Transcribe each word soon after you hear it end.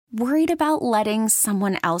Worried about letting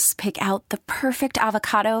someone else pick out the perfect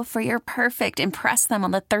avocado for your perfect impress them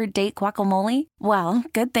on the third date guacamole? Well,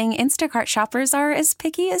 good thing Instacart shoppers are as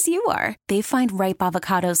picky as you are. They find ripe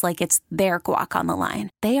avocados like it's their guac on the line.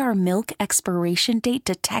 They are milk expiration date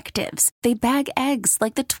detectives. They bag eggs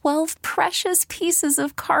like the 12 precious pieces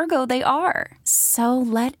of cargo they are. So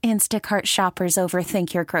let Instacart shoppers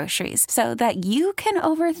overthink your groceries so that you can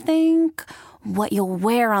overthink what you'll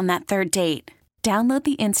wear on that third date. Download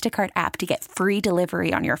the Instacart app to get free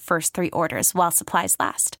delivery on your first 3 orders while supplies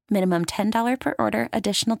last. Minimum $10 per order.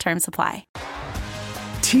 Additional terms apply.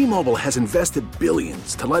 T-Mobile has invested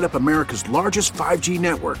billions to light up America's largest 5G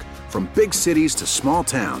network, from big cities to small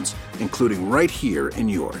towns, including right here in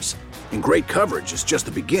yours. And great coverage is just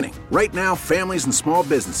the beginning. Right now, families and small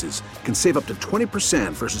businesses can save up to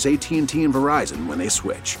 20% versus AT&T and Verizon when they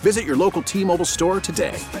switch. Visit your local T-Mobile store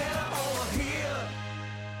today.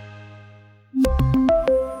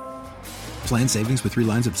 Plan savings with 3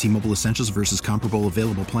 lines of T-Mobile Essentials versus comparable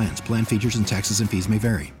available plans. Plan features and taxes and fees may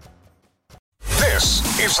vary. This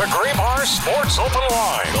is the Graybar Sports Open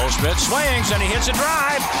Line. Goldschmidt swings and he hits a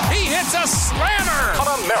drive. He hits a slammer.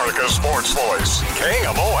 On America's Sports Voice,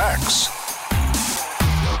 KMOX.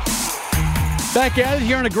 Back at it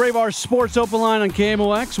here on the Graybar Sports Open Line on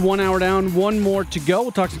KMOX. 1 hour down, 1 more to go.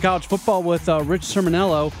 We'll talk some college football with Rich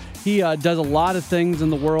Cirminiello. He does a lot of things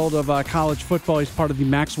in the world of college football. He's part of the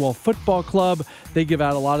Maxwel Football Club. They give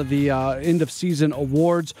out a lot of the end-of-season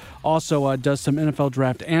awards. Also does some NFL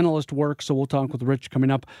draft analyst work, so we'll talk with Rich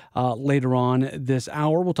coming up later on this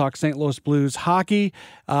hour. We'll talk St. Louis Blues hockey.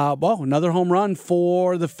 Another home run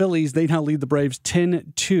for the Phillies. They now lead the Braves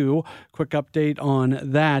 10-2. Quick update on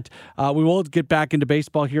that. We will get back into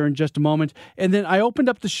baseball here in just a moment. And then I opened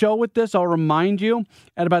up the show with this. I'll remind you,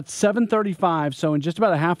 at about 7:35, so in just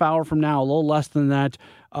about a half hour from now, a little less than that,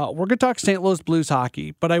 we're going to talk St. Louis Blues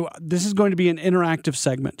hockey, but this is going to be an interactive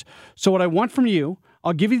segment. So what I want from you,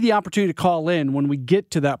 I'll give you the opportunity to call in when we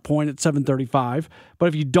get to that point at 7:35. But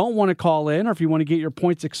if you don't want to call in, or if you want to get your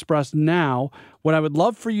points expressed now, what I would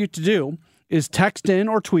love for you to do is text in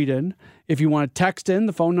or tweet in. If you want to text in,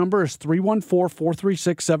 the phone number is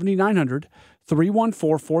 314-436-7900.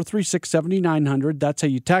 314-436-7900. That's how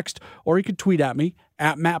you text, or you can tweet at me,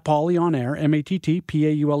 at Matt Pauley on air,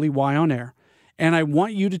 MattPauley on air. And I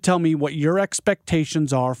want you to tell me what your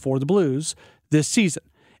expectations are for the Blues this season.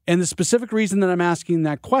 And the specific reason that I'm asking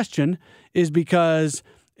that question is because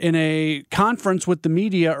in a conference with the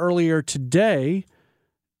media earlier today,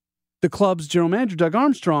 the club's general manager, Doug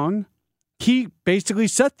Armstrong, he basically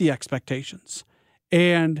set the expectations.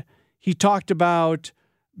 And he talked about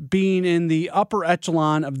being in the upper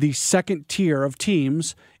echelon of the second tier of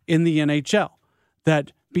teams in the NHL.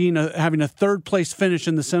 That having a third place finish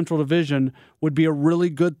in the Central Division would be a really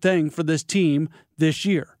good thing for this team this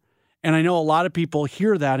year. And I know a lot of people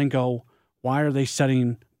hear that and go, why are they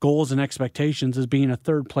setting goals and expectations as being a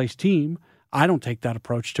third place team? I don't take that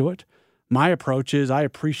approach to it. My approach is I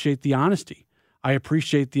appreciate the honesty. I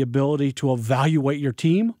appreciate the ability to evaluate your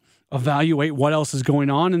team, evaluate what else is going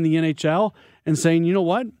on in the NHL, and saying, you know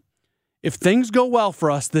what? If things go well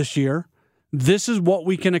for us this year, this is what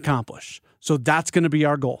we can accomplish. So that's going to be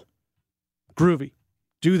our goal. Groovy.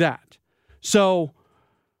 Do that. So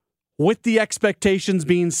with the expectations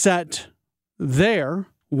being set there,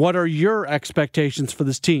 what are your expectations for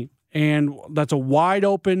this team? And that's a wide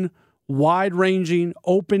open, wide-ranging,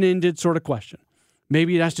 open-ended sort of question.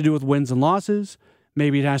 Maybe it has to do with wins and losses.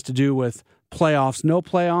 Maybe it has to do with playoffs, no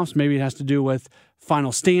playoffs. Maybe it has to do with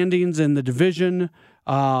final standings in the division.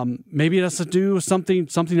 Maybe it has to do with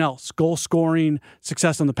something else, goal scoring,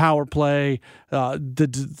 success on the power play, the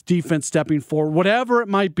defense stepping forward, whatever it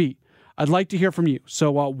might be. I'd like to hear from you.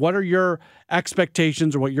 So what are your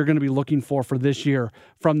expectations or what you're going to be looking for this year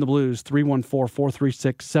from the Blues?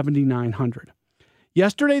 314-436-7900.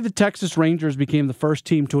 Yesterday, the Texas Rangers became the first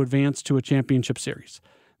team to advance to a championship series.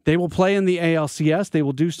 They will play in the ALCS. They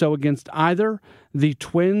will do so against either the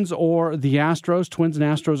Twins or the Astros. Twins and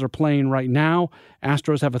Astros are playing right now.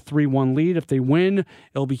 Astros have a 3-1 lead. If they win,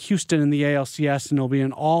 it'll be Houston in the ALCS, and it'll be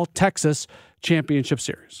an all-Texas championship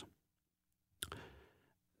series.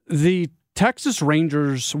 The Texas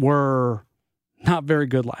Rangers were not very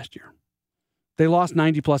good last year. They lost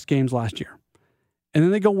 90-plus games last year. And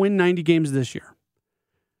then they go win 90 games this year.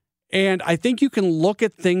 And I think you can look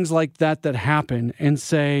at things like that happen and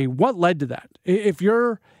say, what led to that? If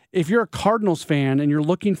you're a Cardinals fan and you're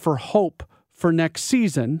looking for hope for next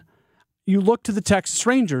season, you look to the Texas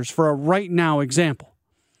Rangers for a right now example.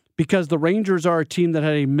 Because the Rangers are a team that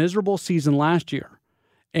had a miserable season last year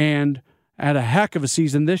and had a heck of a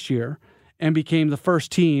season this year and became the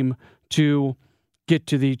first team to get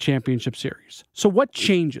to the championship series. So what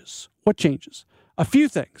changes? What changes? A few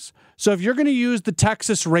things. So if you're going to use the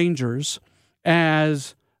Texas Rangers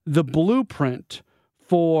as the blueprint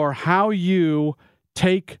for how you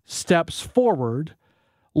take steps forward,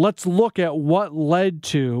 let's look at what led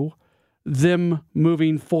to them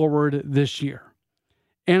moving forward this year.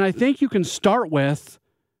 And I think you can start with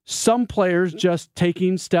some players just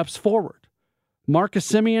taking steps forward. Marcus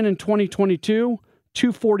Semien in 2022,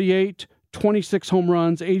 248, 26 home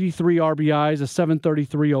runs, 83 RBIs, a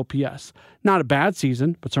 733 OPS. Not a bad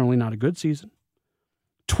season, but certainly not a good season.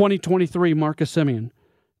 2023, Marcus Semien,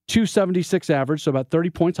 276 average, so about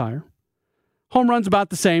 30 points higher. Home runs about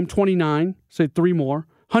the same, 29, say 3 more.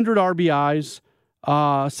 100 RBIs,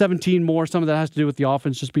 17 more. Some of that has to do with the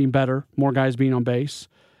offense just being better, more guys being on base.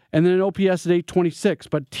 And then an OPS at 826,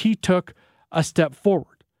 but he took a step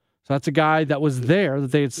forward. So that's a guy that was there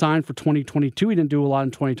that they had signed for 2022. He didn't do a lot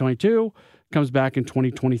in 2022. Comes back in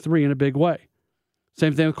 2023 in a big way.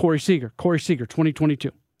 Same thing with Corey Seager. Corey Seager,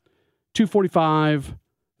 2022. 245,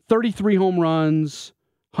 33 home runs,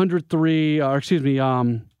 83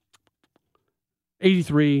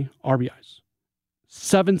 RBIs.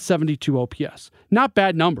 772 OPS. Not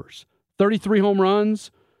bad numbers. 33 home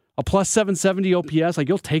runs, a plus 770 OPS. Like,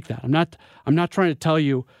 you'll take that. I'm not trying to tell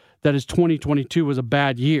you that his 2022 was a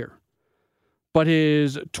bad year. But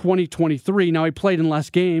his 2023, now he played in less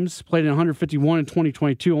games, played in 151 in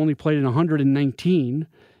 2022, only played in 119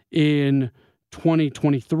 in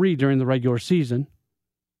 2023 during the regular season.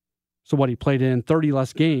 So what, he played in 30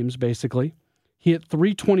 less games, basically. He hit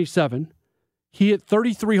 327. He hit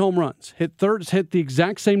 33 home runs. Hit the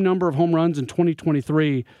exact same number of home runs in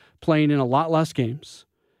 2023, playing in a lot less games.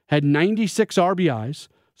 Had 96 RBIs,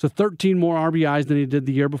 so 13 more RBIs than he did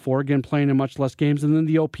the year before, again, playing in much less games. And then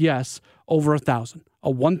the OPS, over 1,000. A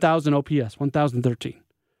 1,000 OPS, 1,013.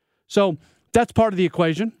 So that's part of the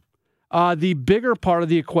equation. The bigger part of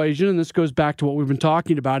the equation, and this goes back to what we've been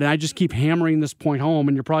talking about, and I just keep hammering this point home,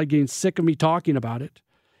 and you're probably getting sick of me talking about it,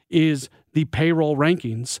 is the payroll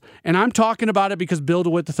rankings. And I'm talking about it because Bill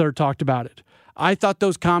DeWitt III talked about it. I thought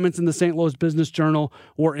those comments in the St. Louis Business Journal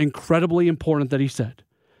were incredibly important that he said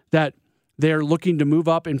that they're looking to move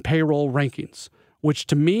up in payroll rankings, which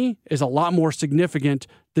to me is a lot more significant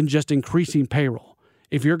than just increasing payroll.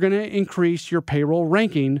 If you're going to increase your payroll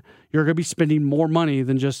ranking, you're going to be spending more money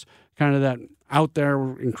than just kind of that out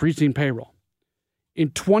there increasing payroll.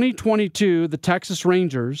 In 2022, the Texas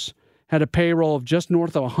Rangers had a payroll of just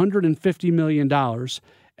north of $150 million,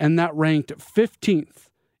 and that ranked 15th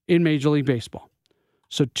in Major League Baseball.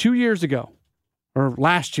 So 2 years ago, or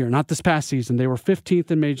last year, not this past season, they were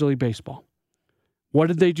 15th in Major League Baseball. What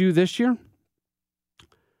did they do this year?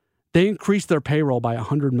 They increased their payroll by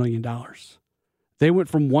 $100 million. They went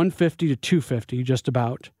from 150 to 250, just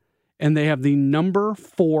about, and they have the number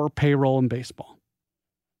 4 payroll in baseball.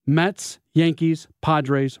 Mets, Yankees,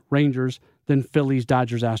 Padres, Rangers, then Phillies,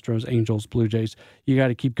 Dodgers, Astros, Angels, Blue Jays. You got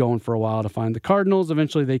to keep going for a while to find the Cardinals.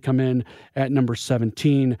 Eventually, they come in at number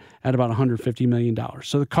 17 at about $150 million.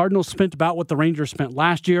 So the Cardinals spent about what the Rangers spent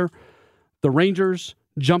last year. The Rangers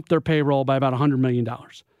jumped their payroll by about $100 million.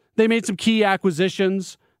 They made some key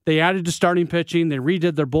acquisitions. They added to starting pitching. They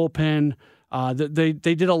redid their bullpen. They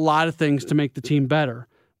did a lot of things to make the team better,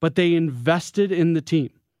 but they invested in the team.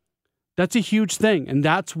 That's a huge thing, and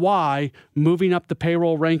that's why moving up the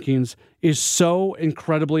payroll rankings is so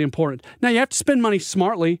incredibly important. Now, you have to spend money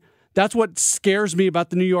smartly. That's what scares me about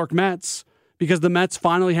the New York Mets, because the Mets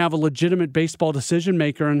finally have a legitimate baseball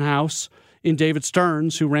decision-maker in-house in David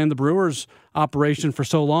Stearns, who ran the Brewers operation for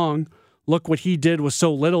so long. Look what he did with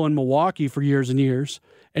so little in Milwaukee for years and years,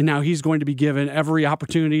 and now he's going to be given every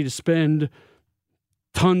opportunity to spend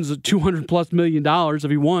tons of $200+ million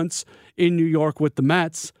if he wants in New York with the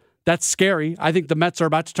Mets. That's scary. I think the Mets are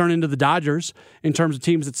about to turn into the Dodgers in terms of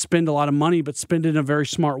teams that spend a lot of money but spend it in a very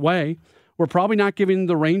smart way. We're probably not giving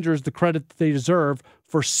the Rangers the credit that they deserve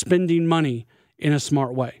for spending money in a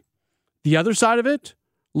smart way. The other side of it,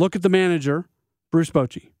 look at the manager, Bruce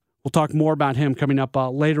Bochy. We'll talk more about him coming up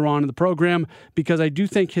later on in the program, because I do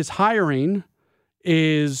think his hiring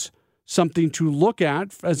is something to look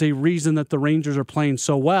at as a reason that the Rangers are playing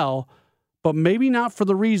so well, but maybe not for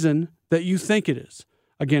the reason that you think it is.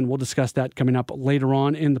 Again, we'll discuss that coming up later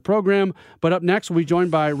on in the program. But up next, we'll be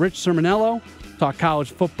joined by Rich Cirminiello, talk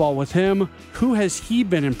college football with him. Who has he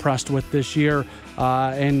been impressed with this year?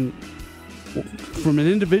 And from an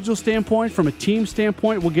individual standpoint, from a team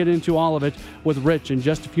standpoint, we'll get into all of it with Rich in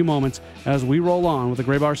just a few moments as we roll on with the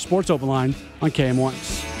Gray Bar Sports Open Line on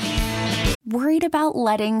KMOX. Worried about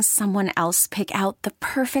letting someone else pick out the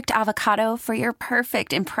perfect avocado for your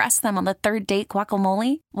perfect impress them on the third date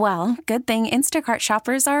guacamole? Well, good thing Instacart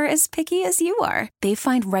shoppers are as picky as you are. They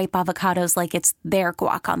find ripe avocados like it's their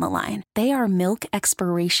guac on the line. They are milk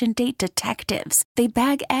expiration date detectives. They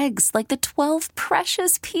bag eggs like the 12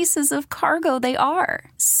 precious pieces of cargo they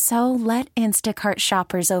are. So let Instacart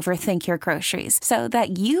shoppers overthink your groceries so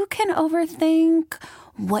that you can overthink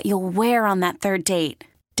what you'll wear on that third date.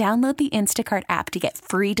 Download the Instacart app to get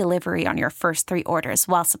free delivery on your first 3 orders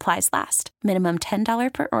while supplies last. Minimum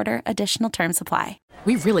 $10 per order. Additional terms apply.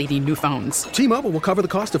 We really need new phones. T-Mobile will cover the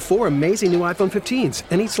cost of 4 amazing new iPhone 15s,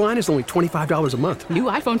 and each line is only $25 a month. New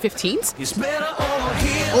iPhone 15s? It's better over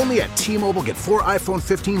here. Only at T-Mobile, get 4 iPhone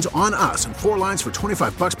 15s on us and 4 lines for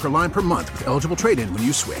 $25 per line per month with eligible trade-in when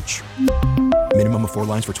you switch. Minimum of 4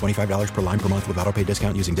 lines for $25 per line per month with autopay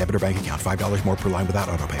discount using debit or bank account. $5 more per line without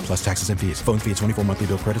autopay, plus taxes and fees. Phone fee at 24 monthly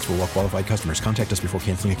bill credits for well-qualified customers. Contact us before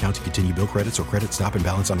canceling account to continue bill credits or credit stop and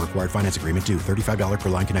balance on required finance agreement due. $35 per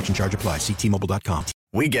line connection charge applies. See T-Mobile.com.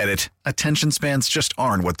 We get it. Attention spans just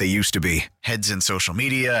aren't what they used to be. Heads in social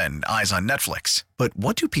media and eyes on Netflix. But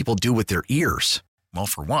what do people do with their ears? Well,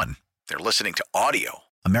 for one, they're listening to audio.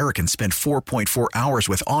 Americans spend 4.4 hours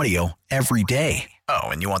with audio every day. Oh,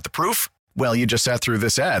 and you want the proof? Well, you just sat through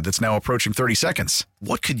this ad that's now approaching 30 seconds.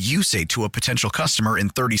 What could you say to a potential customer in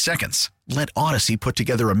 30 seconds? Let Audacy put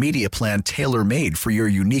together a media plan tailor-made for your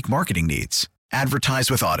unique marketing needs. Advertise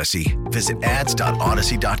with Audacy. Visit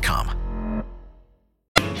ads.audacy.com.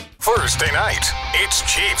 Thursday night, it's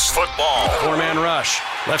Chiefs football. 4-man rush.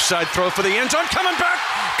 Left side throw for the end zone. Coming back.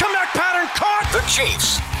 Comeback pattern caught. The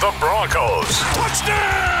Chiefs, the Broncos.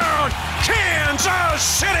 Touchdown! Kansas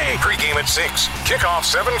City! Pre-game at 6, kickoff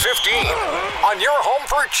 7:15. On your home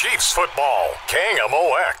for Chiefs football,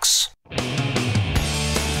 KMOX.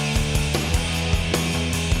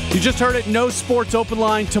 You just heard it. No Sports Open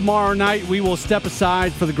Line tomorrow night. We will step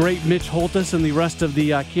aside for the great Mitch Holthus and the rest of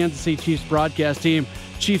the Kansas City Chiefs broadcast team.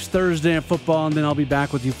 Chiefs Thursday Night Football, and then I'll be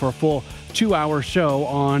back with you for a full 2-hour show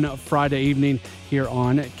on Friday evening here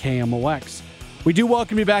on KMOX. We do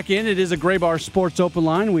welcome you back in. It is a Gray Bar Sports Open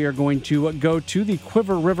Line. We are going to go to the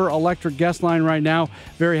Quiver River Electric guest line right now.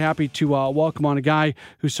 Very happy to welcome on a guy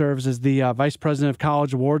who serves as the Vice President of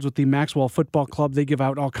College Awards with the Maxwel Football Club. They give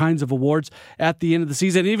out all kinds of awards at the end of the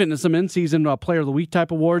season, even some in-season Player of the Week type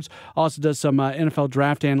awards. Also does some NFL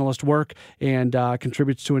draft analyst work and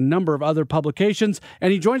contributes to a number of other publications.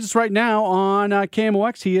 And he joins us right now on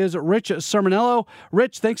KMOX. He is Rich Cirminiello.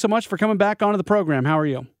 Rich, thanks so much for coming back onto the program. How are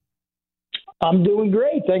you? I'm doing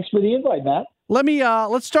great. Thanks for the invite, Matt.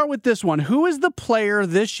 Let's start with this one. Who is the player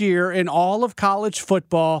this year in all of college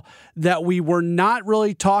football that we were not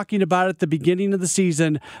really talking about at the beginning of the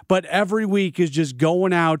season, but every week is just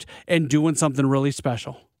going out and doing something really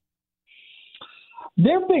special?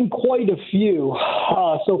 There have been quite a few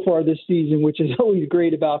so far this season, which is always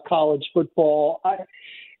great about college football.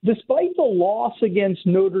 Despite the loss against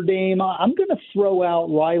Notre Dame, I'm going to throw out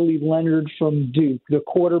Riley Leonard from Duke, the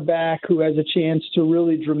quarterback who has a chance to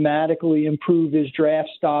really dramatically improve his draft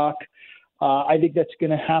stock. I think that's going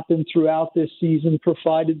to happen throughout this season,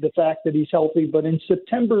 provided the fact that he's healthy. But in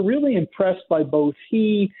September, really impressed by both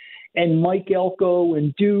he and Mike Elko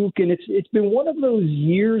and Duke. And it's been one of those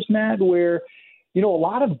years, Matt, where a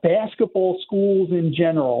lot of basketball schools in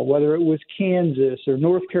general, whether it was Kansas or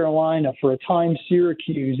North Carolina, for a time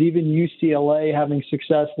Syracuse, even UCLA having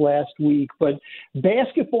success last week, but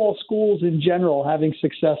basketball schools in general having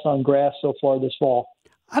success on grass so far this fall.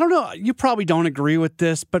 I don't know. You probably don't agree with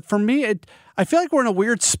this, but for me, I feel like we're in a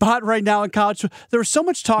weird spot right now in college. There was so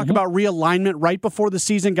much talk about realignment right before the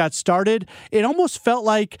season got started. It almost felt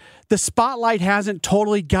like the spotlight hasn't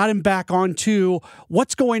totally gotten back onto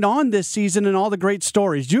what's going on this season and all the great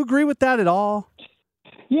stories. Do you agree with that at all?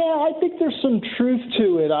 Yeah, I think there's some truth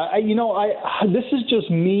to it. This is just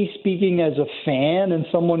me speaking as a fan and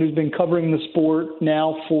someone who's been covering the sport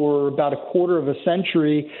now for about a quarter of a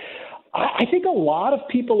century. I think a lot of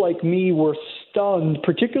people like me were stunned,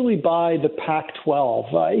 particularly by the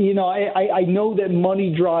Pac-12. I know that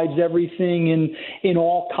money drives everything in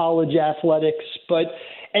all college athletics, but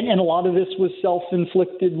and a lot of this was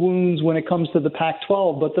self-inflicted wounds when it comes to the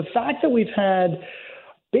Pac-12. But the fact that we've had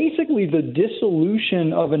basically the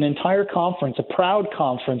dissolution of an entire conference, a proud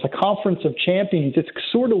conference, a conference of champions, it's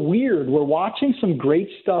sort of weird. We're watching some great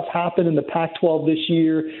stuff happen in the Pac-12 this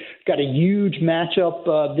year. got a huge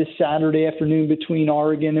matchup this Saturday afternoon between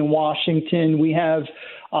Oregon and Washington. We have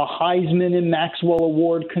Heisman and Maxwell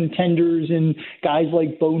Award contenders and guys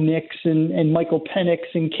like Bo Nix and Michael Penix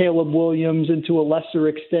and Caleb Williams, and to a lesser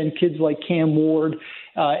extent, kids like Cam Ward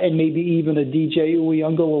and maybe even a DJ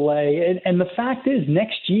Uiagalelei. And the fact is,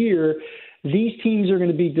 next year, these teams are going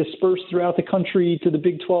to be dispersed throughout the country to the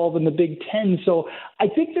Big 12 and the Big 10. So I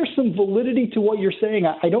think there's some validity to what you're saying.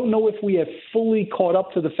 I don't know if we have fully caught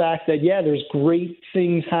up to the fact that, there's great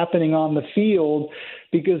things happening on the field,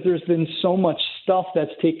 because there's been so much stuff that's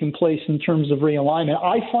taken place in terms of realignment.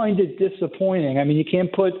 I find it disappointing. I mean, you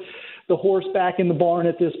can't put the horse back in the barn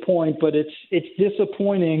at this point, but it's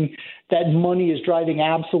disappointing that money is driving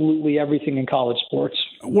absolutely everything in college sports.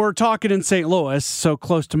 We're talking in St. Louis, so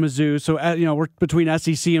close to Mizzou. So, we're between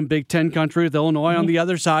SEC and Big Ten country with Illinois on the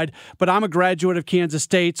other side. But I'm a graduate of Kansas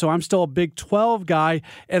State, so I'm still a Big 12 guy.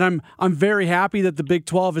 And I'm very happy that the Big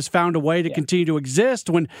 12 has found a way to continue to exist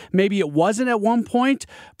when maybe it wasn't at one point.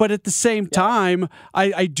 But at the same time,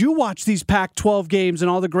 I do watch these Pac-12 games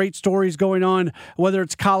and all the great stories going on, whether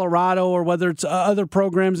it's Colorado or whether it's other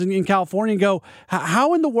programs in California, and go,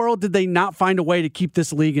 how in the world did they not find a way to keep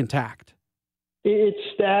this league intact? It's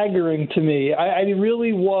staggering to me. I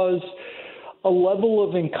really was a level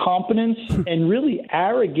of incompetence and really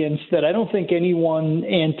arrogance that I don't think anyone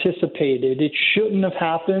anticipated. It shouldn't have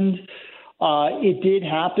happened. It did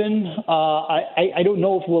happen. I don't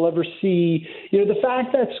know if we'll ever see, the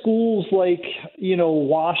fact that schools like,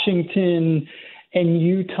 Washington and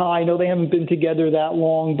Utah, I know they haven't been together that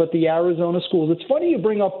long, but the Arizona schools, it's funny you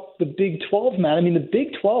bring up the Big 12, Matt. I mean, the Big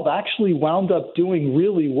 12 actually wound up doing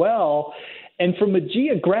really well. And from a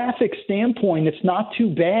geographic standpoint, it's not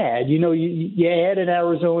too bad. You add an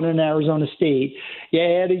Arizona and Arizona State, you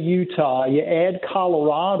add a Utah, you add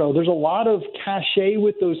Colorado. There's a lot of cachet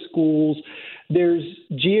with those schools. There's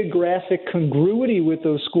geographic congruity with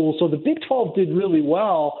those schools. So the Big 12 did really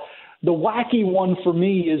well. The wacky one for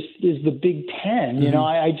me is the Big 10.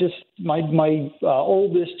 Mm-hmm. My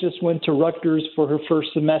oldest just went to Rutgers for her first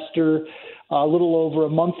semester a little over a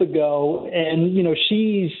month ago. And,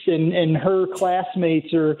 she's and her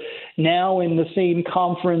classmates are now in the same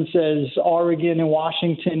conference as Oregon and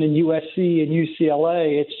Washington and USC and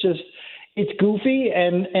UCLA. It's goofy.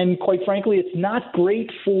 And quite frankly, it's not great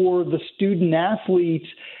for the student athletes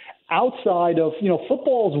outside of,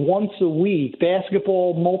 football is once a week,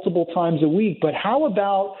 basketball multiple times a week. But how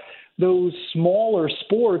about those smaller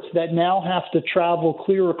sports that now have to travel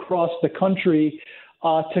clear across the country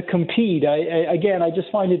to compete? I just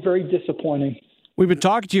find it very disappointing. We've been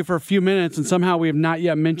talking to you for a few minutes, and somehow we have not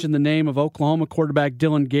yet mentioned the name of Oklahoma quarterback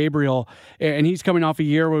Dillon Gabriel. And he's coming off a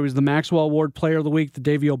year where he was the Maxwell Award Player of the Week, the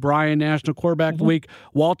Davey O'Brien National Quarterback of the Week,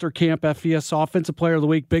 Walter Camp FBS Offensive Player of the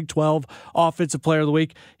Week, Big 12 Offensive Player of the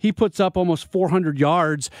Week. He puts up almost 400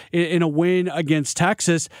 yards in a win against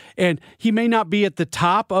Texas. And he may not be at the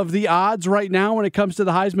top of the odds right now when it comes to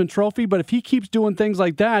the Heisman Trophy, but if he keeps doing things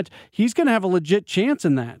like that, he's going to have a legit chance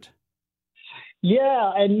in that.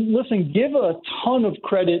 Yeah, and listen, give a ton of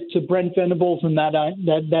credit to Brent Venables and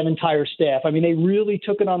that entire staff. I mean, they really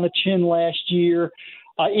took it on the chin last year,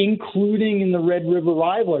 including in the Red River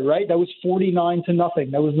rivalry, right? That was 49-0.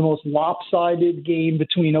 That was the most lopsided game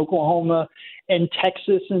between Oklahoma and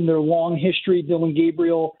Texas in their long history. Dillon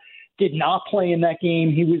Gabriel did not play in that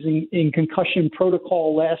game. He was in concussion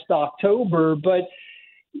protocol last October, but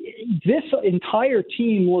this entire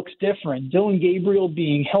team looks different. Dillon Gabriel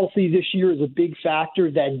being healthy this year is a big factor.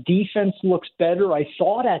 That defense looks better. I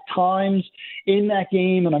thought at times in that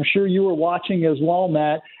game, and I'm sure you were watching as well,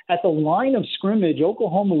 Matt, at the line of scrimmage,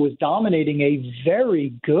 Oklahoma was dominating a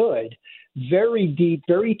very good, very deep,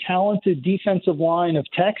 very talented defensive line of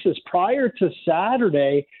Texas. Prior to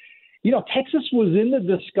Saturday, Texas was in the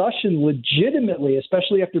discussion legitimately,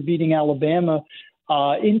 especially after beating Alabama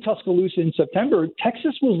in Tuscaloosa in September.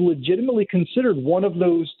 Texas was legitimately considered one of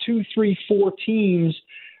those 2, 3, 4 teams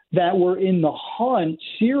that were in the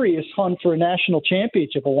serious hunt for a national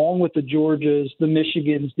championship, along with the Georgias, the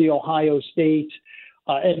Michigans, the Ohio State,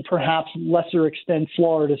 and perhaps lesser extent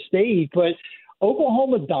Florida State. But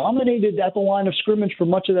Oklahoma dominated at the line of scrimmage for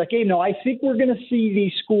much of that game. Now, I think we're going to see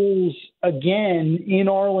these schools again in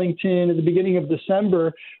Arlington at the beginning of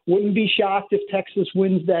December. Wouldn't be shocked if Texas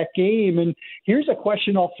wins that game. And here's a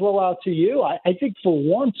question I'll throw out to you. I think for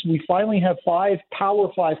once we finally have 5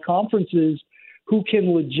 Power 5 conferences who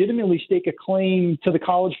can legitimately stake a claim to the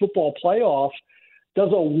college football playoff. Does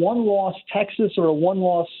a one-loss Texas or a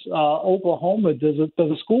one-loss Oklahoma, does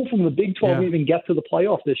a school from the Big 12 even get to the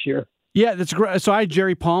playoff this year? Yeah, that's great. So I had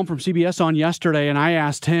Jerry Palm from CBS on yesterday, and I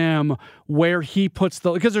asked him where he puts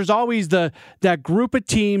because there's always that group of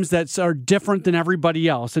teams that are different than everybody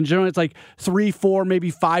else. And generally it's like 3, 4,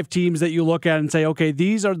 maybe 5 teams that you look at and say, okay,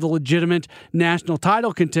 these are the legitimate national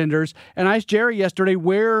title contenders. And I asked Jerry yesterday,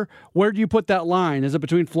 where do you put that line? Is it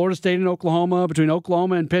between Florida State and Oklahoma, between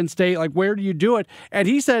Oklahoma and Penn State? Like, where do you do it? And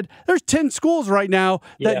he said there's 10 schools right now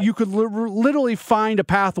that you could literally find a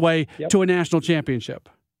pathway to a national championship.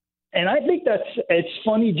 And I think it's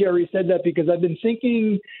funny Jerry said that, because I've been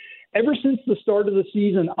thinking ever since the start of the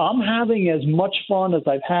season, I'm having as much fun as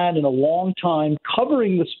I've had in a long time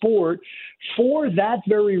covering the sport for that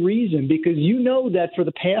very reason, because you know that for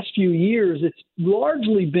the past few years, it's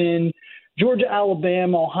largely been Georgia,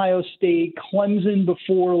 Alabama, Ohio State, Clemson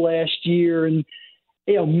before last year, and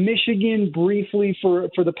Michigan briefly for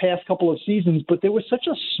the past couple of seasons, but there was such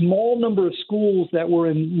a small number of schools that were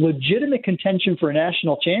in legitimate contention for a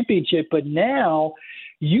national championship. But now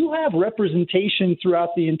you have representation throughout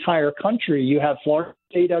the entire country. You have Florida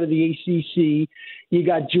State out of the ACC. You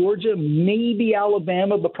got Georgia, maybe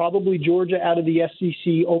Alabama, but probably Georgia out of the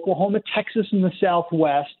SEC, Oklahoma, Texas in the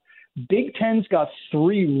Southwest. Big Ten's got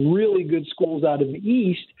 3 really good schools out of the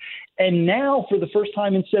East. And now for the first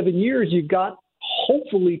time in 7 years, you've got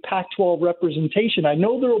hopefully Pac-12 representation. I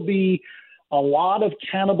know there will be a lot of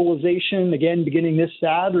cannibalization, again, beginning this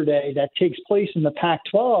Saturday, that takes place in the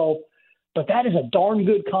Pac-12, but that is a darn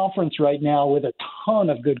good conference right now with a ton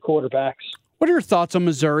of good quarterbacks. What are your thoughts on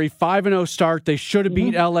Missouri? 5-0 start. They should have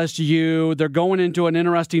beat LSU. They're going into an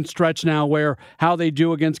interesting stretch now where how they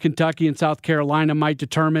do against Kentucky and South Carolina might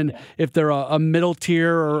determine if they're a middle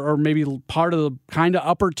tier or maybe part of the kind of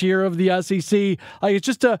upper tier of the SEC. Like, it's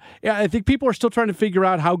just I think people are still trying to figure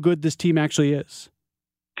out how good this team actually is.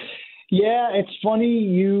 Yeah, it's funny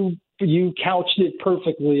you couched it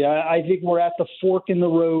perfectly. I think we're at the fork in the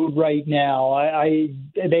road right now.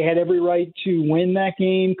 They had every right to win that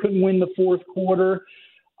game, couldn't win the fourth quarter,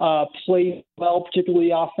 played well, particularly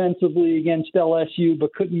offensively against LSU,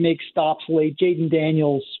 but couldn't make stops late. Jaden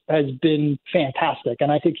Daniels has been fantastic,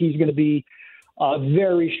 and I think he's going to be a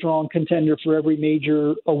very strong contender for every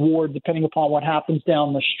major award, depending upon what happens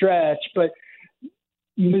down the stretch. But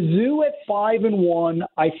Mizzou at 5-1,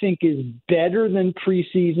 I think, is better than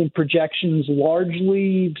preseason projections.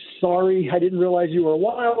 Largely, sorry, I didn't realize you were a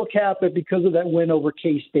Wildcat, but because of that win over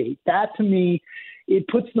K-State, that to me, it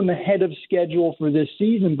puts them ahead of schedule for this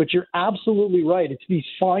season. But you're absolutely right. It's these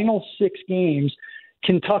final 6 games: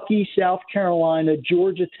 Kentucky, South Carolina,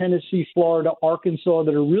 Georgia, Tennessee, Florida, Arkansas,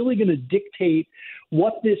 that are really going to dictate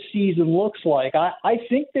what this season looks like. I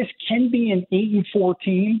think this can be an 8-4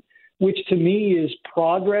 team, which to me is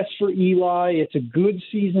progress for Eli. It's a good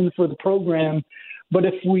season for the program. But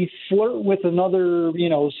if we flirt with another,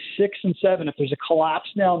 6 and 7, if there's a collapse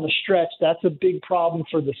down the stretch, that's a big problem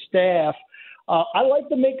for the staff. I like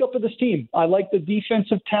the makeup of this team. I like the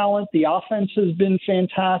defensive talent. The offense has been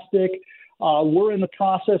fantastic. We're in the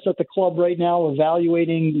process at the club right now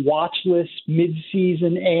evaluating watch lists,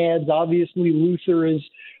 mid-season ads. Obviously, Luther is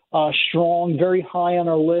strong, very high on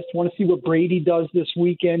our list. Want to see what Brady does this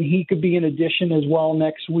weekend. He could be an addition as well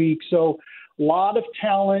next week. So a lot of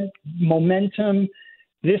talent, momentum.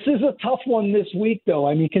 This is a tough one this week, though.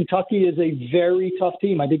 I mean, Kentucky is a very tough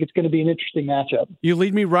team. I think it's going to be an interesting matchup. You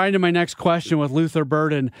lead me right into my next question with Luther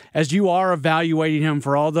Burden. As you are evaluating him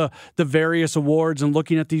for all the various awards and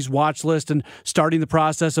looking at these watch lists and starting the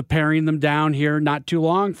process of paring them down here not too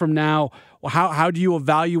long from now, how do you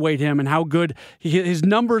evaluate him and how good his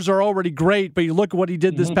numbers are already great, but you look at what he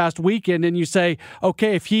did this past weekend and you say,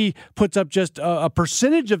 okay, if he puts up just a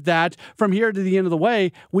percentage of that from here to the end of the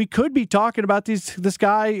way, we could be talking about this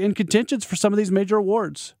guy in contentions for some of these major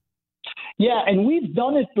awards. Yeah, and we've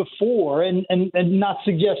done it before, and not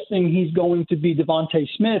suggesting he's going to be Devontae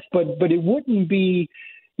Smith, but it wouldn't be,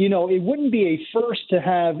 it wouldn't be a first to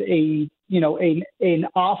have an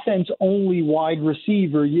offense-only wide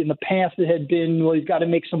receiver. In the past, it had been, well, he's got to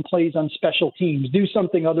make some plays on special teams, do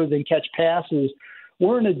something other than catch passes.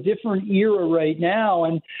 We're in a different era right now,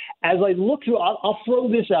 and as I look through, I'll throw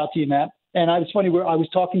this out to you, Matt. And I was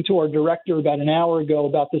talking to our director about an hour ago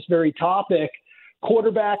about this very topic.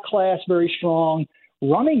 Quarterback class, very strong.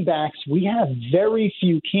 Running backs, we have very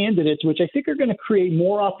few candidates, which I think are going to create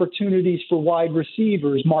more opportunities for wide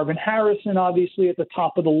receivers. Marvin Harrison, obviously, at the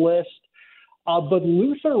top of the list. But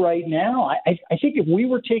Luther right now, I think if we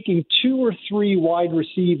were taking 2 or 3 wide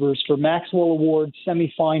receivers for Maxwell Award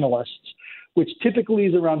semifinalists, which typically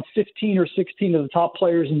is around 15 or 16 of the top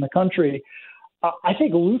players in the country, I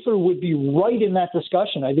think Luther would be right in that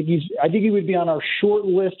discussion. I think he would be on our short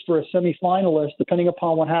list for a semifinalist, depending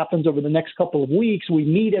upon what happens over the next couple of weeks. We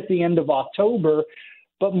meet at the end of October.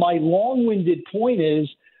 But my long-winded point is,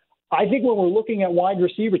 I think when we're looking at wide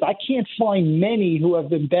receivers, I can't find many who have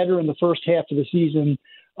been better in the first half of the season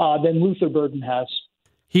than Luther Burden has.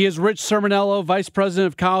 He is Rich Cirminiello, Vice President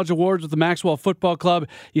of College Awards with the Maxwel Football Club.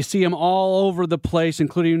 You see him all over the place,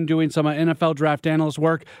 including doing some NFL draft analyst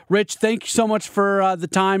work. Rich, thank you so much for the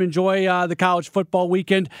time. Enjoy the college football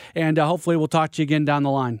weekend, and hopefully we'll talk to you again down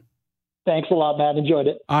the line. Thanks a lot, Matt. Enjoyed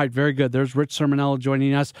it. All right, very good. There's Rich Cirminiello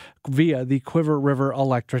joining us via the Quiver River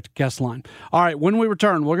Electric guest line. All right, when we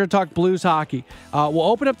return, we're going to talk Blues hockey. We'll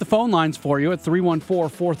open up the phone lines for you at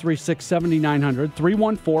 314-436-7900,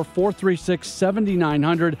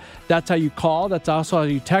 314-436-7900. That's how you call. That's also how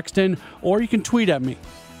you text in, or you can tweet at me.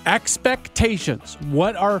 Expectations.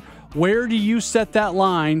 Where do you set that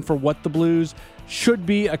line for what the Blues should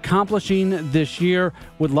be accomplishing this year?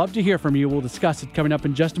 Would love to hear from you. We'll discuss it coming up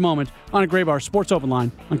in just a moment on a Gray Bar Sports Open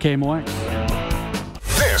Line on KMOX.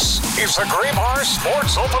 This is the Gray Bar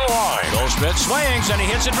Sports Open Line. Goldschmidt swings and he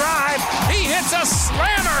hits a drive. He hits a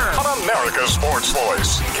slammer. On America's Sports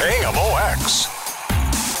Voice, KMOX.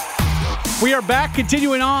 We are back,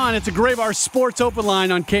 continuing on. It's a Gray Bar Sports Open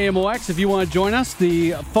Line on KMOX. If you want to join us,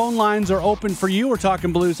 the phone lines are open for you. We're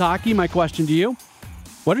talking Blues hockey. My question to you: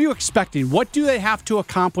 what are you expecting? What do they have to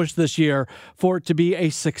accomplish this year for it to be a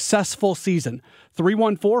successful season?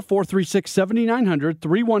 314-436-7900,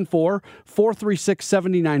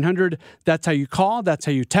 314-436-7900. That's how you call. That's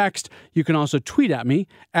how you text. You can also tweet at me,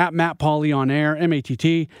 at Matt Pauley on air,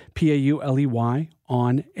 MattPauley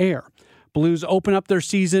on air. Blues open up their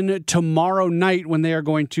season tomorrow night when they are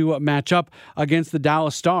going to match up against the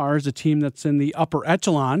Dallas Stars, a team that's in the upper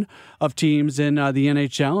echelon of teams in the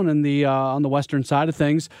NHL and in the on the western side of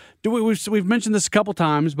things. We've mentioned this a couple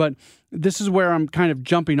times, but this is where I'm kind of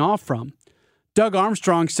jumping off from. Doug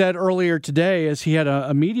Armstrong said earlier today, as he had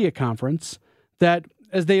a media conference, that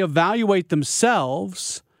as they evaluate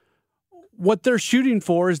themselves, what they're shooting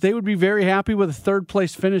for is they would be very happy with a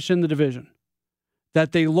third-place finish in the division.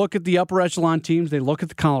 That they look at the upper echelon teams, they look at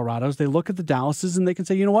the Colorados, they look at the Dallases, and they can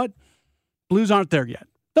say, you know what? Blues aren't there yet.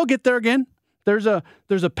 They'll get there again. There's a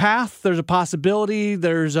path, there's a possibility,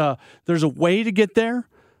 there's a way to get there,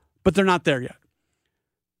 but they're not there yet.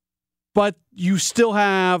 But you still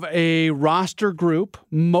have a roster group,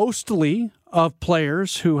 mostly of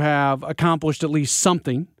players who have accomplished at least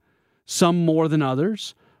something, some more than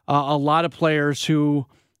others. A lot of players who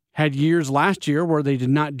had years last year where they did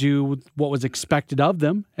not do what was expected of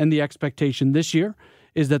them, and the expectation this year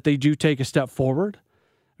is that they do take a step forward.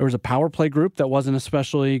 There was a power play group that wasn't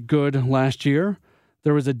especially good last year.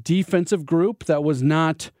 There was a defensive group that was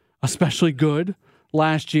not especially good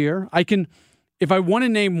last year. If I want to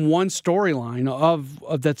name one storyline of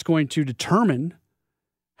that's going to determine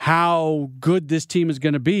how good this team is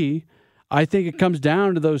going to be, I think it comes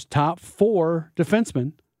down to those top four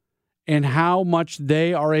defensemen and how much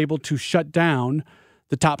they are able to shut down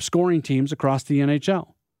the top scoring teams across the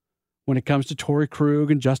NHL. When it comes to Torrey Krug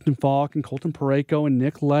and Justin Falk and Colton Parayko and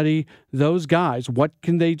Nick Leddy, those guys,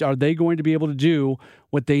 are they going to be able to do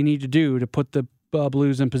what they need to do to put the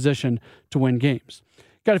Blues in position to win games?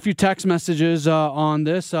 Got a few text messages on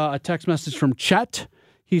this. A text message from Chet.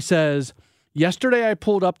 He says, yesterday I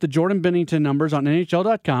pulled up the Jordan Binnington numbers on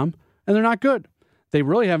NHL.com, and they're not good. They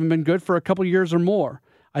really haven't been good for a couple years or more.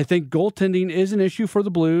 I think goaltending is an issue for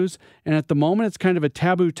the Blues, and at the moment it's kind of a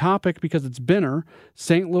taboo topic because it's Binner.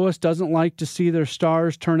 St. Louis doesn't like to see their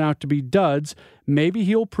stars turn out to be duds. Maybe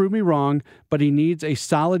he'll prove me wrong, but he needs a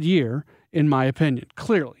solid year, in my opinion.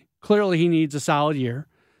 Clearly he needs a solid year.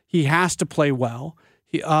 He has to play well.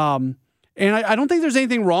 And I don't think there's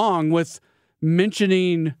anything wrong with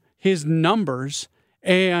mentioning his numbers,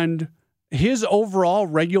 and his overall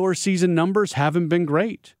regular season numbers haven't been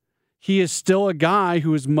great. He is still a guy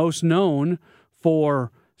who is most known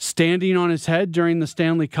for standing on his head during the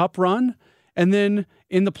Stanley Cup run, and then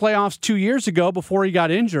in the playoffs 2 years ago before he got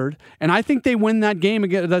injured. And I think they win that game,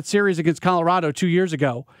 that series against Colorado 2 years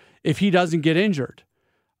ago, if he doesn't get injured.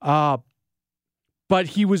 But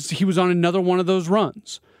he was on another one of those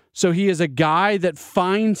runs. So he is a guy that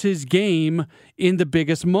finds his game in the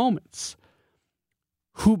biggest moments.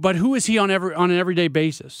 Who is he on an everyday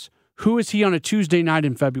basis? Who is he on a Tuesday night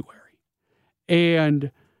in February?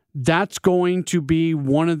 And that's going to be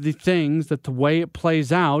one of the things that the way it plays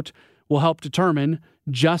out will help determine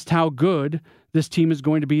just how good this team is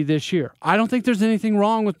going to be this year. I don't think there's anything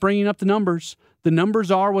wrong with bringing up the numbers. The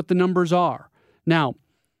numbers are what the numbers are. Now,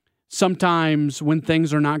 sometimes when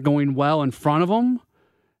things are not going well in front of them,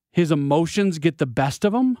 his emotions get the best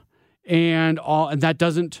of him, and that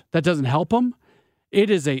doesn't help him. It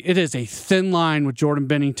is a thin line with Jordan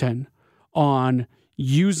Bennington on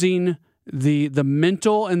using the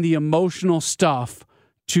mental and the emotional stuff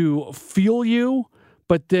to fuel you,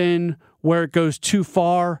 but then where it goes too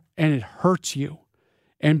far and it hurts you.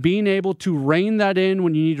 And being able to rein that in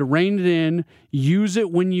when you need to rein it in, use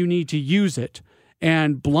it when you need to use it.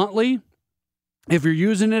 And bluntly, if you're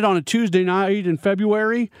using it on a Tuesday night in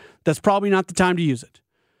February, that's probably not the time to use it.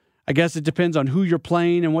 I guess it depends on who you're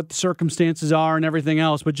playing and what the circumstances are and everything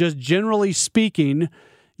else. But just generally speaking,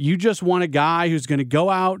 you just want a guy who's going to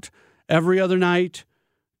go out every other night,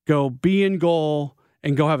 go be in goal,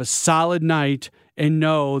 and go have a solid night and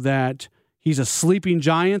know that he's a sleeping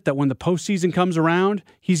giant, that when the postseason comes around,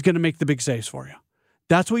 he's going to make the big saves for you.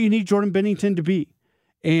 That's what you need Jordan Bennington to be.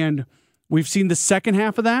 And we've seen the second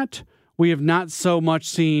half of that. We have not so much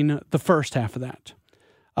seen the first half of that.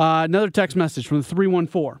 Another text message from the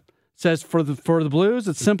 314 says, for the Blues,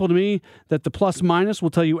 it's simple to me that the plus minus will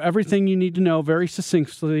tell you everything you need to know very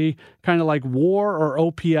succinctly, kind of like WAR or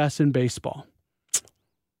OPS in baseball.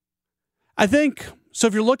 I think, so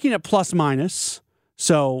if you're looking at plus minus,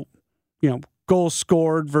 so, goals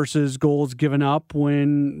scored versus goals given up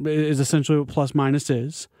is essentially what plus minus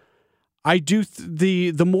is. I do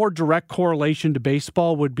the more direct correlation to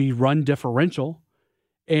baseball would be run differential.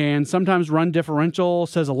 And sometimes run differential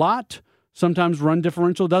says a lot. Sometimes run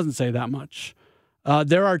differential doesn't say that much.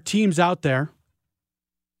 There are teams out there.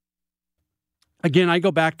 Again, I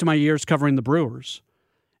go back to my years covering the Brewers,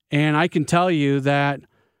 and I can tell you that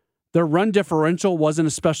their run differential wasn't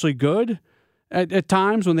especially good at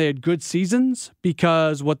times when they had good seasons,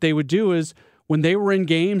 because what they would do is when they were in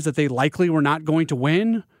games that they likely were not going to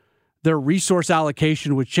win, their resource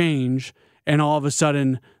allocation would change, and all of a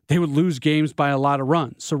sudden they would lose games by a lot of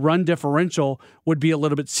runs. So run differential would be a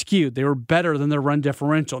little bit skewed. They were better than their run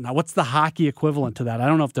differential. Now, what's the hockey equivalent to that? I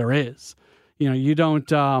don't know if there is. You don't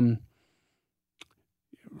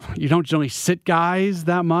generally sit guys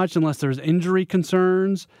that much unless there's injury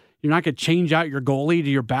concerns. You're not going to change out your goalie to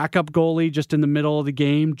your backup goalie just in the middle of the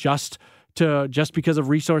game just because of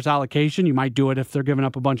resource allocation. You might do it if they're giving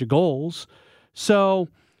up a bunch of goals. So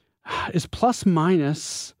is plus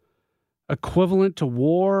minus equivalent to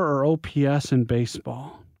WAR or OPS in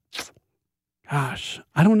baseball? Gosh,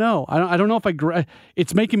 I don't know. I don't know if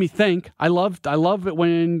it's making me think. I love it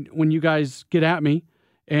when you guys get at me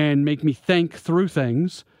and make me think through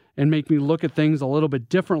things and make me look at things a little bit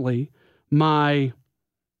differently. My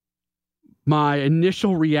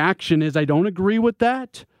initial reaction is I don't agree with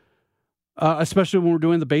that, especially when we're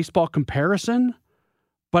doing the baseball comparison.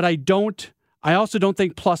 But I also don't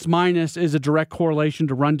think plus minus is a direct correlation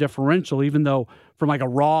to run differential, even though from like a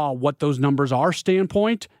raw what those numbers are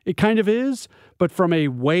standpoint, it kind of is. But from a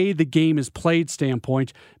way the game is played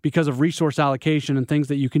standpoint, because of resource allocation and things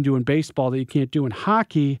that you can do in baseball that you can't do in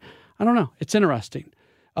hockey, I don't know. It's interesting.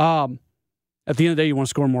 At the end of the day, you want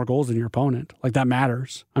to score more goals than your opponent. Like, that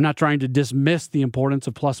matters. I'm not trying to dismiss the importance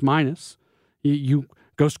of plus minus. You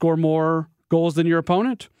go score more goals than your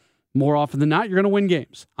opponent. More often than not, you're going to win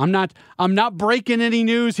games. I'm not breaking any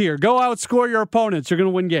news here. Go outscore your opponents. You're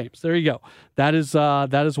going to win games. There you go. That is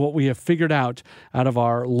what we have figured out of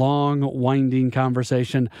our long, winding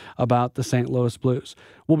conversation about the St. Louis Blues.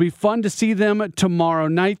 Will be fun to see them tomorrow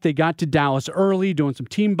night. They got to Dallas early, doing some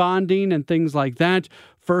team bonding and things like that.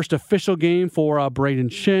 First official game for Braden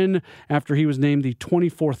Shin after he was named the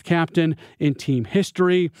 24th captain in team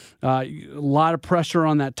history. A lot of pressure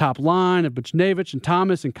on that top line of Buchnevich and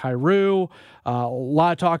Thomas and Kyrou. A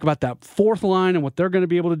lot of talk about that fourth line and what they're going to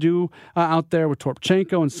be able to do out there with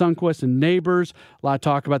Torpchenko and Sundqvist and Neighbors. A lot of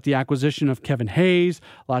talk about the acquisition of Kevin Hayes.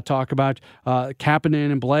 A lot of talk about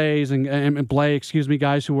Kapanen and Blaze and Blay,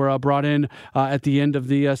 guys who were brought in at the end of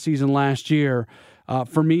the season last year.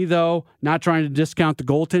 For me, though, not trying to discount the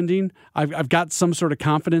goaltending, I've got some sort of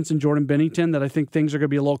confidence in Jordan Bennington that I think things are going to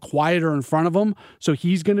be a little quieter in front of him. So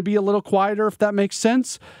he's going to be a little quieter, if that makes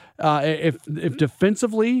sense. If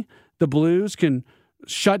defensively the Blues can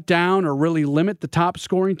shut down or really limit the top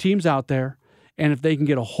scoring teams out there, and if they can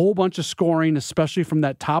get a whole bunch of scoring, especially from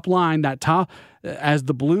that top line, as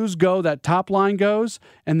the Blues go, that top line goes,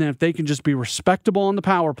 and then if they can just be respectable on the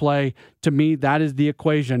power play, to me, that is the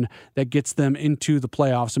equation that gets them into the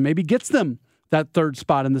playoffs and maybe gets them that third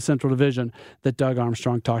spot in the Central Division that Doug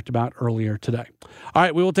Armstrong talked about earlier today. All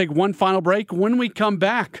right, we will take one final break. When we come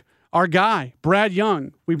back, our guy, Brad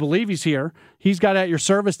Young, we believe he's here. He's got At Your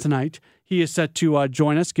Service tonight. He is set to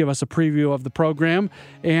join us, give us a preview of the program,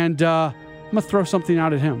 and I'm going to throw something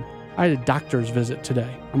out at him. I had a doctor's visit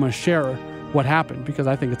today. I'm going to share what happened because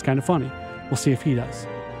I think it's kind of funny. We'll see if he does.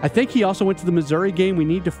 I think he also went to the Missouri game. We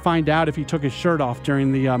need to find out if he took his shirt off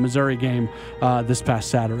during the Missouri game this past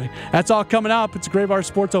Saturday. That's all coming up. It's a Gray Bar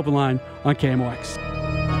Sports Open Line on KMOX.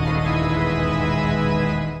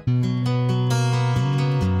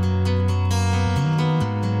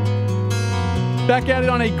 Back at it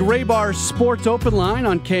on a Gray Bar Sports Open Line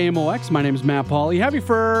on KMOX. My name is Matt Pauley. Have you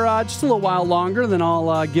for just a little while longer, then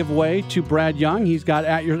I'll give way to Brad Young. He's got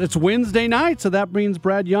it's Wednesday night, so that brings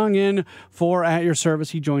Brad Young in for At Your Service.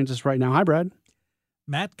 He joins us right now. Hi, Brad.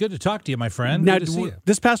 Matt, good to talk to you, my friend. Now, good to see you.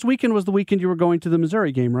 This past weekend was the weekend you were going to the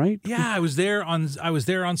Missouri game, right? Yeah, I was there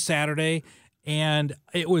on Saturday, and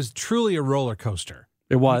it was truly a roller coaster.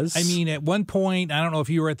 It was. I mean, at one point, I don't know if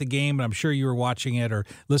you were at the game, but I'm sure you were watching it or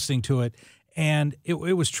listening to it. And it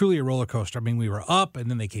was truly a roller coaster. I mean, we were up,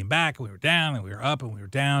 and then they came back, and we were down, and we were up, and we were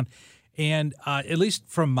down. And at least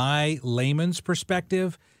from my layman's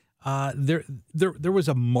perspective, there was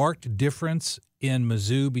a marked difference in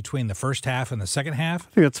Mizzou between the first half and the second half. I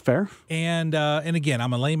think that's fair. And again,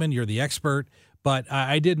 I'm a layman. You're the expert. But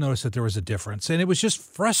I did notice that there was a difference. And it was just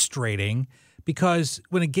frustrating because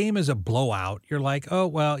when a game is a blowout, you're like, oh,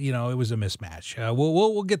 well, it was a mismatch.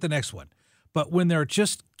 We'll get the next one. But when there are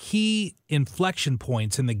just key inflection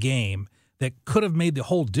points in the game that could have made the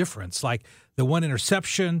whole difference, like the one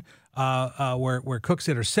interception where Cooks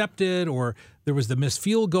intercepted, or there was the missed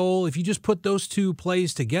field goal, if you just put those two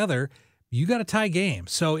plays together, you got a tie game.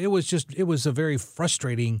 So it was a very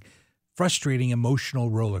frustrating, emotional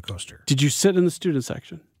roller coaster. Did you sit in the student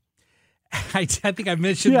section? I think I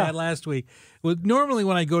mentioned that last week. Well, normally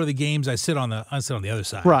when I go to the games, I sit on the other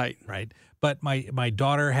side. Right. But my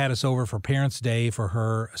daughter had us over for Parents' Day for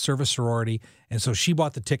her service sorority, and so she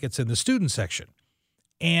bought the tickets in the student section.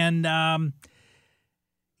 And,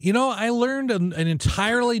 I learned an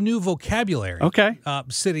entirely new vocabulary. Okay.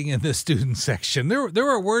 Sitting in the student section, there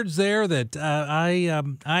were words there that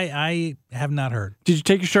I have not heard. Did you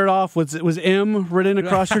take your shirt off? Was M written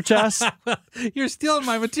across your chest? You're stealing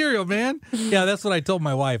my material, man. Yeah, that's what I told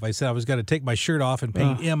my wife. I said I was going to take my shirt off and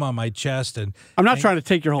paint M on my chest. And I'm not trying to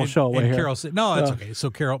take your whole show away here. Carol said, no, that's okay. So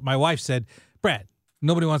Carol, my wife said, Brad,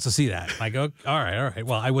 nobody wants to see that. I go, all right.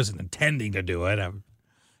 Well, I wasn't intending to do it. I'm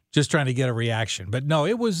just trying to get a reaction. But no,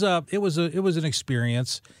 it was an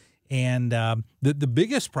experience. And the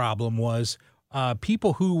biggest problem was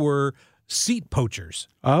people who were seat poachers.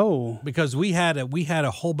 Oh, because we had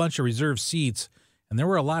a whole bunch of reserved seats, and there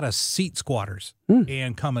were a lot of seat squatters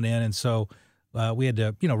and coming in, and so we had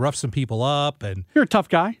to rough some people up, and you're a tough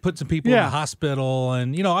guy. Put some people in the hospital,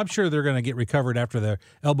 and I'm sure they're going to get recovered after their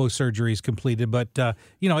elbow surgery is completed. But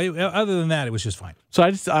other than that, it was just fine. So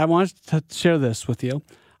I wanted to share this with you.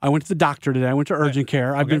 I went to the doctor today. I went to urgent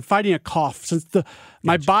care. I've been fighting a cough since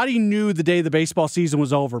my body knew the day the baseball season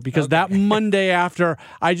was over, because that Monday after,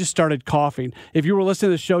 I just started coughing. If you were listening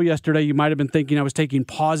to the show yesterday, you might have been thinking I was taking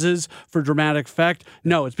pauses for dramatic effect.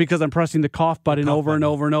 No, it's because I'm pressing the cough button over and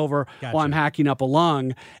over and over while I'm hacking up a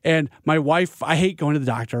lung. And my wife, I hate going to the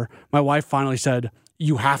doctor. My wife finally said,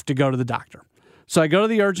 you have to go to the doctor. So I go to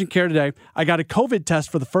the urgent care today. I got a COVID test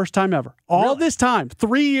for the first time ever. All this time,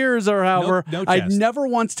 3 years or however, no I'd never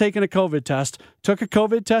once taken a COVID test. Took a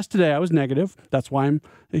COVID test today. I was negative. That's why I'm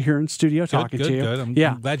here in studio talking to you. Good.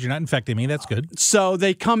 I'm glad you're not infecting me. That's good. So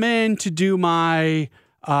they come in to do my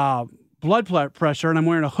blood pressure, and I'm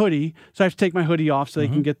wearing a hoodie, so I have to take my hoodie off so they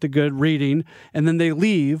can get the good reading. And then they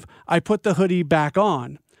leave. I put the hoodie back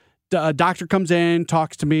on. A doctor comes in,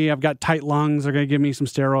 talks to me. I've got tight lungs. They're going to give me some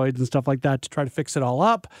steroids and stuff like that to try to fix it all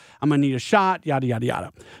up. I'm going to need a shot, yada, yada,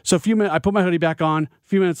 yada. So a few minutes, I put my hoodie back on. A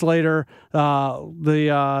few minutes later,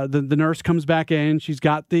 the nurse comes back in. She's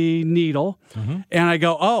got the needle. And I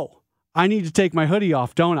go, oh, I need to take my hoodie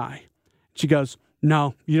off, don't I? She goes,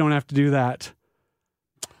 no, you don't have to do that.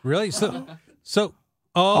 Really? Drop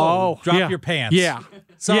your pants. Yeah.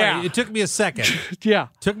 Sorry, it took me a second.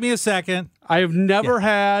 Took me a second. I have never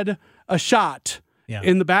had a shot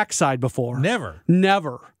in the backside before. Never.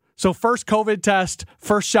 So first COVID test,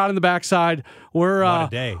 first shot in the backside.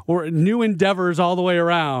 We're new endeavors all the way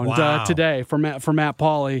around today for Matt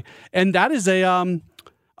Pauley. And that is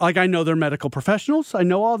I know they're medical professionals. I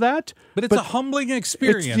know all that. But it's a humbling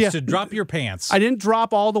experience to drop your pants. I didn't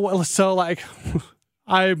drop all the way. So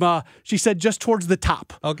she said just towards the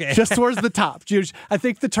top. Okay. Just towards the top. I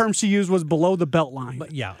think the term she used was below the belt line.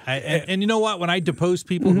 But and you know what? When I depose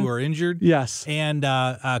people who are injured, and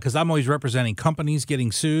because I'm always representing companies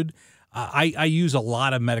getting sued, I use a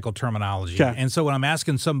lot of medical terminology. Okay. And so when I'm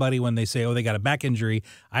asking somebody when they say, oh, they got a back injury,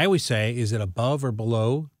 I always say, is it above or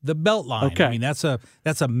below the belt line? Okay. I mean, that's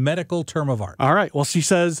a medical term of art. All right. Well, she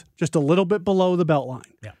says just a little bit below the belt line.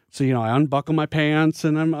 Yeah. So, I unbuckle my pants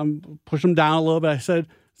and I'm push them down a little bit. I said,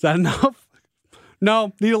 Is that enough?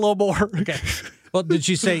 No, need a little more. Okay. Well, did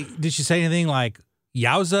she say anything like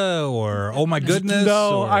yowza or oh my goodness?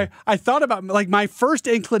 No, or? I thought about, like, my first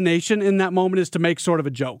inclination in that moment is to make sort of a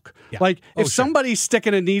joke. Yeah. Like, if somebody's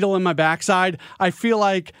sticking a needle in my backside, I feel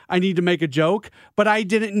like I need to make a joke, but I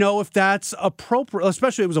didn't know if that's appropriate,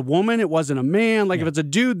 especially if it was a woman, it wasn't a man. Like, if it's a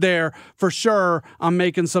dude there, for sure, I'm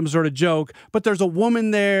making some sort of joke, but there's a woman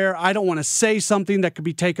there. I don't want to say something that could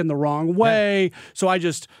be taken the wrong way. Yeah. So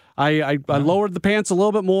I lowered the pants a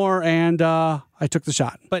little bit more, and I took the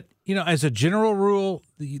shot. But, as a general rule,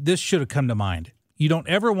 this should have come to mind. You don't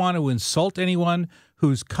ever want to insult anyone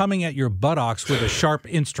who's coming at your buttocks with a sharp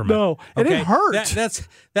instrument. No, and it hurt.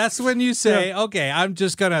 That's when you say, okay, I'm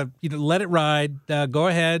just going to let it ride. Go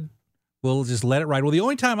ahead. We'll just let it ride. Well, the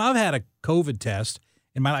only time I've had a COVID test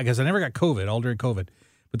in my life, because I never got COVID, all during COVID,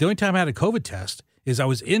 but the only time I had a COVID test is I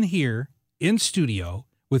was in here, in studio,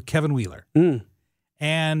 with Kevin Wheeler.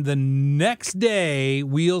 And the next day,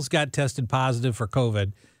 Wheels got tested positive for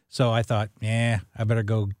COVID. So I thought, I better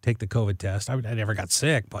go take the COVID test. I never got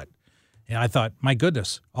sick, but I thought, my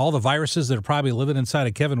goodness, all the viruses that are probably living inside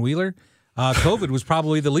of Kevin Wheeler, COVID was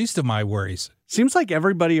probably the least of my worries. Seems like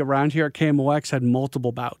everybody around here at KMOX had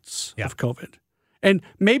multiple bouts of COVID. And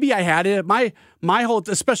maybe I had it. My whole,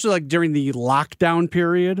 especially like during the lockdown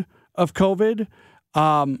period of COVID,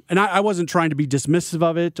 and I wasn't trying to be dismissive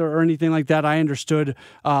of it or anything like that. I understood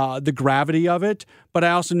the gravity of it, but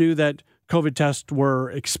I also knew that COVID tests were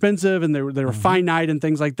expensive and they were finite and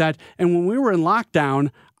things like that. And when we were in lockdown,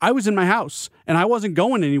 I was in my house and I wasn't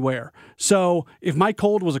going anywhere. So if my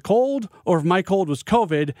cold was a cold or if my cold was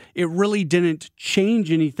COVID, it really didn't change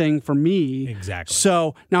anything for me. Exactly.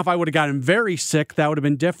 So now if I would have gotten very sick, that would have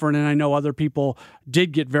been different. And I know other people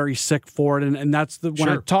did get very sick for it. And that's when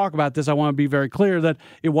I talk about this, I want to be very clear that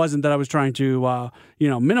it wasn't that I was trying to,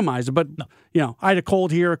 minimize it. But, I had a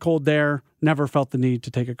cold here, a cold there, never felt the need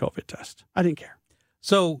to take a COVID test. I didn't care.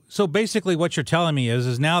 So basically what you're telling me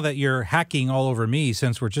is now that you're hacking all over me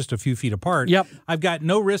since we're just a few feet apart, I've got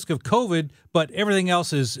no risk of COVID, but everything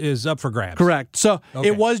else is up for grabs. Correct. So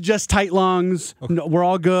it was just tight lungs. Okay. We're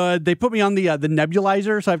all good. They put me on the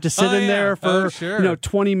nebulizer, so I have to sit in there for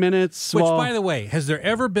 20 minutes. Which, by the way, has there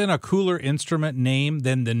ever been a cooler instrument name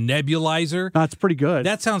than the nebulizer? That's pretty good.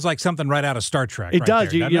 That sounds like something right out of Star Trek. It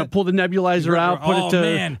does. You pull the nebulizer out, put it to... Oh,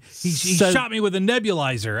 man. He shot me with a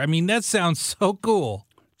nebulizer. I mean, that sounds so cool.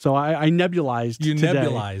 So I nebulized. You today.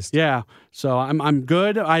 nebulized. Yeah. So I'm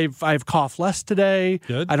good. I've coughed less today.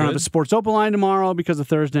 Good. I don't have a Sports Open line tomorrow because of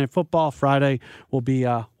Thursday Night Football. Friday will be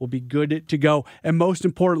good to go. And most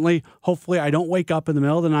importantly, hopefully I don't wake up in the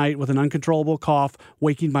middle of the night with an uncontrollable cough,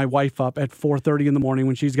 waking my wife up at 4:30 in the morning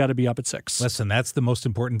when she's got to be up at 6. Listen, that's the most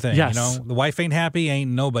important thing. Yes. The wife ain't happy,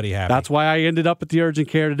 ain't nobody happy. That's why I ended up at the urgent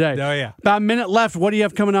care today. Oh yeah. About a minute left. What do you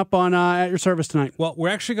have coming up on at your service tonight? Well, we're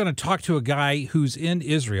actually going to talk to a guy who's in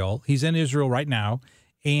Israel. He's in Israel right now.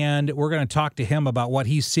 And we're going to talk to him about what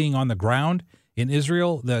he's seeing on the ground in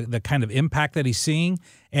Israel, the kind of impact that he's seeing.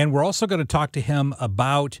 And we're also going to talk to him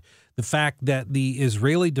about the fact that the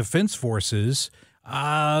Israeli Defense Forces,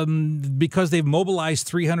 because they've mobilized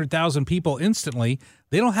 300,000 people instantly,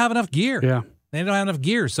 they don't have enough gear. Yeah. They don't have enough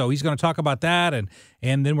gear. So he's going to talk about that.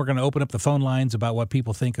 And then we're going to open up the phone lines about what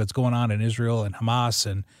people think that's going on in Israel and Hamas.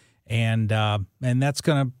 And that's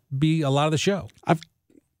going to be a lot of the show.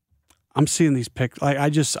 I'm seeing these pics.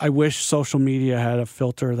 I wish social media had a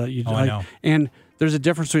filter that you. I know. And there's a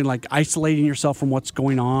difference between isolating yourself from what's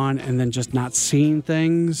going on and then just not seeing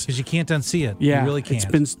things because you can't unsee it. Yeah, you really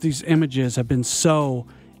can't. These images have been so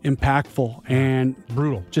impactful and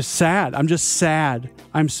brutal. Just sad. I'm just sad.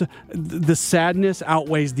 The sadness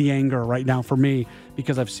outweighs the anger right now for me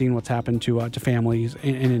because I've seen what's happened to families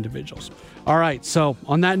and individuals. All right, so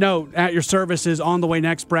on that note, At Your Service is on the way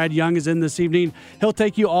next. Brad Young is in this evening. He'll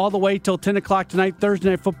take you all the way till 10 o'clock tonight, Thursday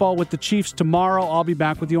Night Football with the Chiefs tomorrow. I'll be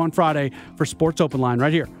back with you on Friday for Sports Open Line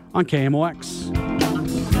right here on KMOX.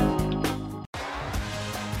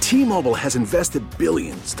 T-Mobile has invested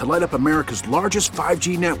billions to light up America's largest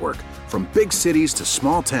 5G network from big cities to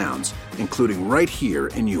small towns, including right here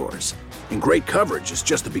in yours. And great coverage is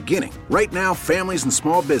just the beginning. Right now, families and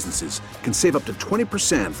small businesses can save up to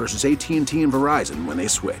 20% versus AT&T and Verizon when they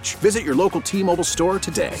switch. Visit your local T-Mobile store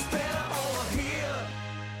today.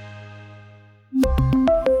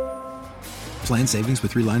 Plan savings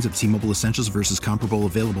with 3 lines of T-Mobile Essentials versus comparable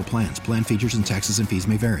available plans. Plan features and taxes and fees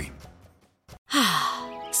may vary.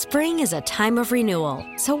 Spring is a time of renewal,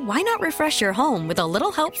 so why not refresh your home with a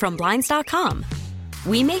little help from Blinds.com?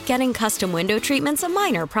 We make getting custom window treatments a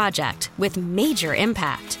minor project with major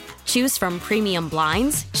impact. Choose from premium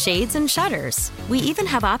blinds, shades, and shutters. We even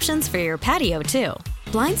have options for your patio, too.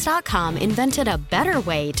 Blinds.com invented a better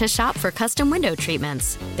way to shop for custom window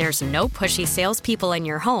treatments. There's no pushy salespeople in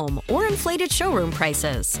your home or inflated showroom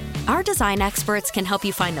prices. Our design experts can help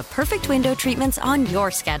you find the perfect window treatments on your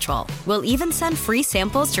schedule. We'll even send free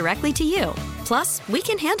samples directly to you. Plus, we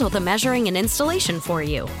can handle the measuring and installation for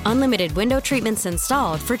you. Unlimited window treatments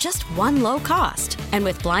installed for just one low cost. And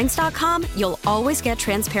with Blinds.com, you'll always get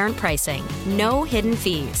transparent pricing. No hidden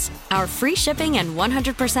fees. Our free shipping and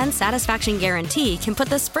 100% satisfaction guarantee can put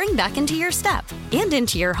the spring back into your step and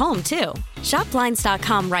into your home, too. Shop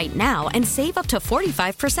Blinds.com right now and save up to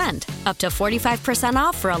 45%. Up to 45%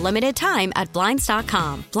 off for a limited time at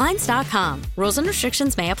Blinds.com. Blinds.com. Rules and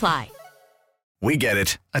restrictions may apply. We get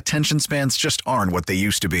it. Attention spans just aren't what they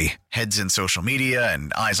used to be. Heads in social media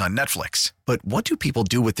and eyes on Netflix. But what do people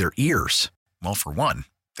do with their ears? Well, for one,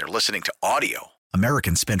 they're listening to audio.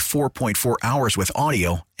 Americans spend 4.4 hours with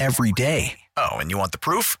audio every day. Oh, and you want the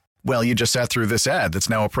proof? Well, you just sat through this ad that's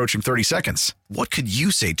now approaching 30 seconds. What could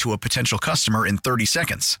you say to a potential customer in 30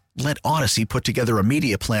 seconds? Let Audacy put together a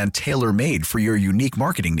media plan tailor-made for your unique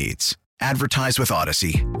marketing needs. Advertise with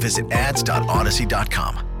Audacy. Visit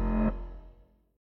ads.audacy.com.